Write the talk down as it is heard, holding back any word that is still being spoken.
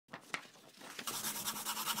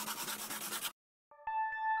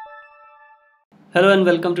Hello and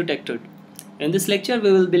welcome to TechTut. In this lecture,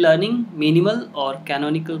 we will be learning minimal or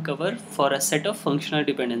canonical cover for a set of functional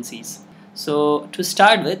dependencies. So to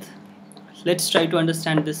start with, let's try to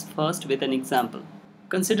understand this first with an example.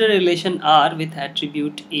 Consider a relation R with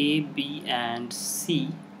attribute A, B and C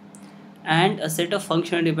and a set of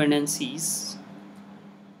functional dependencies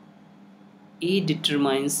A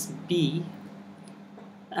determines B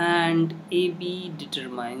and AB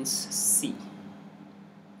determines C.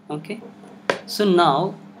 Okay. So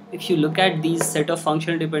now if you look at these set of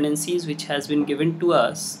functional dependencies which has been given to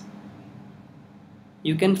us,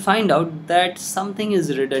 you can find out that something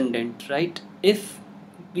is redundant, right? If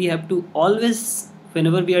we have to always,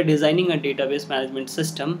 whenever we are designing a database management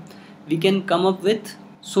system, we can come up with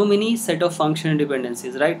so many set of functional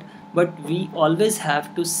dependencies, right? But we always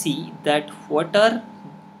have to see that what are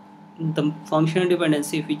the functional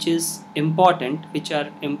dependency which are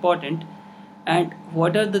important, and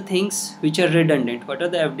what are the things which are redundant, what are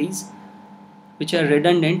the FDs which are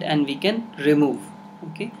redundant and we can remove.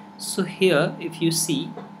 Okay, so here if you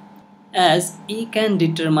see, as A can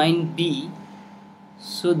determine B,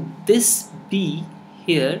 so this B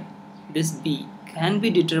here, this B can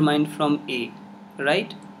be determined from A,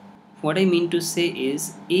 right? What I mean to say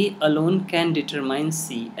is A alone can determine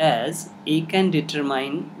C, as A can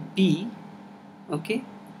determine B. Okay,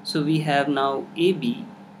 so we have now AB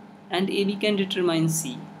and AB can determine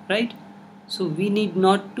C, right? So we need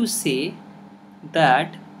not to say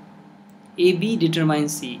that AB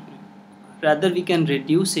determines C, rather we can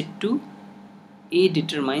reduce it to A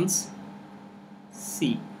determines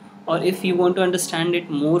C. Or if you want to understand it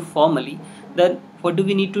more formally, then what do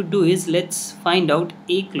we need to do is, let's find out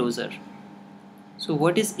A closure. So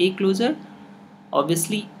what is A closure?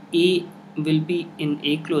 Obviously A will be in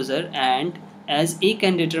A closure, and as A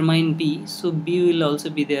can determine B, so B will also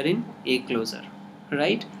be there in A closure,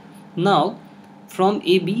 right? Now from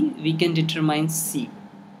AB we can determine C,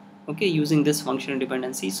 okay, using this functional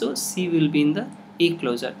dependency. So C will be in the A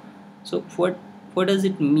closure. So what does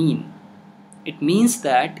it mean? It means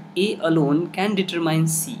that A alone can determine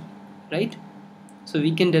C, right? So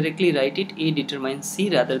we can directly write it A determines C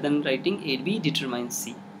rather than writing AB determines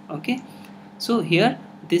C. Okay, so here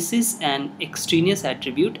this is an extraneous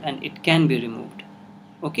attribute and it can be removed.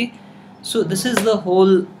 Okay, so this is the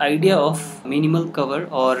whole idea of minimal cover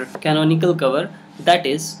or canonical cover. That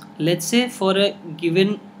is, let's say for a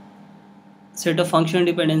given set of functional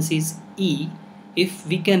dependencies E, if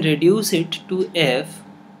we can reduce it to F,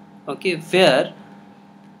 okay, where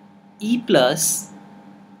E plus,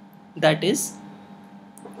 that is,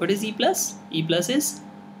 what is E plus? E plus is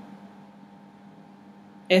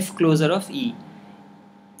F closure of E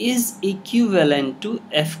is equivalent to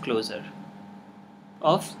F closure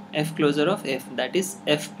of F, that is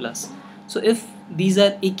F plus. So if these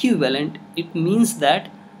are equivalent, it means that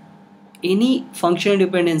any functional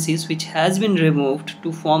dependencies which has been removed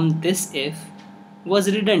to form this F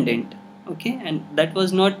was redundant, okay, and that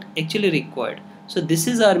was not actually required. So this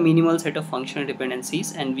is our minimal set of functional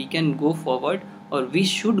dependencies, and we can go forward, or we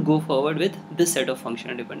should go forward with this set of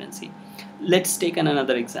functional dependency. Let's take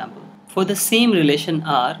another example. For the same relation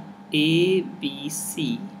R, A, B,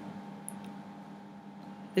 C,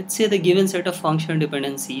 let's say the given set of functional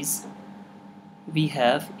dependencies, we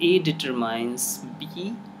have A determines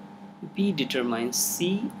B, B determines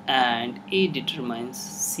C and A determines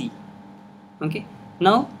C. Okay,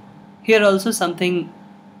 now here also something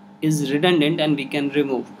is redundant and we can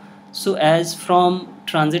remove. So as from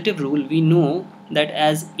transitive rule, we know that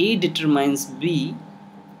as A determines B,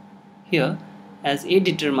 here as A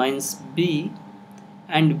determines B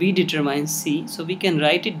and B determines C, so we can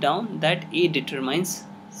write it down that A determines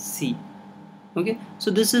C. Okay, so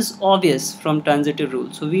this is obvious from transitive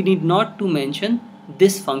rule, so we need not to mention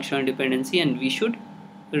this functional dependency and we should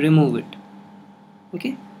remove it.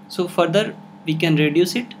 Okay, so further we can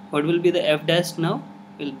reduce it. What will be the F dash now?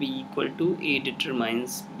 Will be equal to A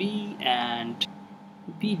determines B and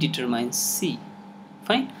B determines C.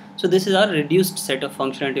 Fine. So this is our reduced set of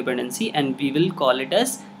functional dependency and we will call it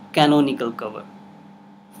as canonical cover.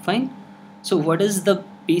 Fine. So what is the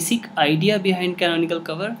basic idea behind canonical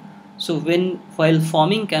cover? So while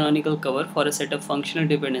forming canonical cover for a set of functional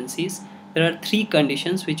dependencies, there are three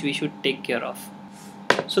conditions which we should take care of.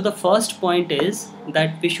 So the first point is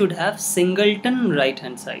that we should have singleton right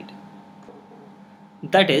hand side.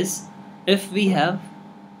 That is, if we have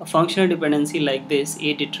a functional dependency like this,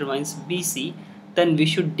 A determines BC, then we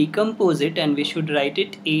should decompose it and we should write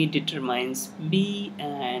it A determines B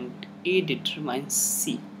and A determines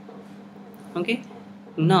C. Okay,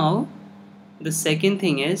 now the second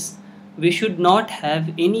thing is we should not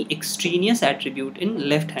have any extraneous attribute in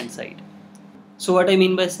left hand side. So what I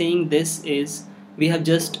mean by saying this is, we have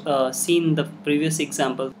just seen the previous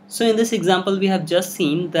example. So in this example we have just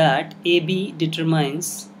seen that AB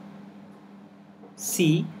determines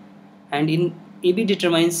C, and in AB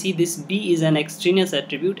determines C, this B is an extraneous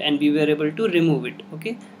attribute and we were able to remove it.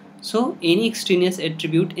 Okay, so any extraneous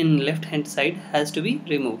attribute in left hand side has to be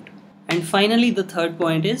removed. And finally the third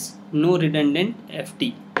point is no redundant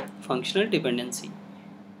FD, functional dependency.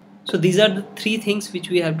 So these are the three things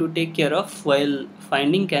which we have to take care of while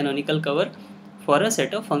finding canonical cover for a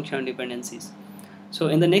set of functional dependencies. So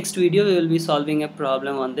in the next video we will be solving a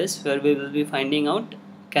problem on this, where we will be finding out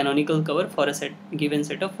canonical cover for a given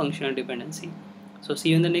set of functional dependency. So see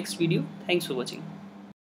you in the next video. Thanks for watching.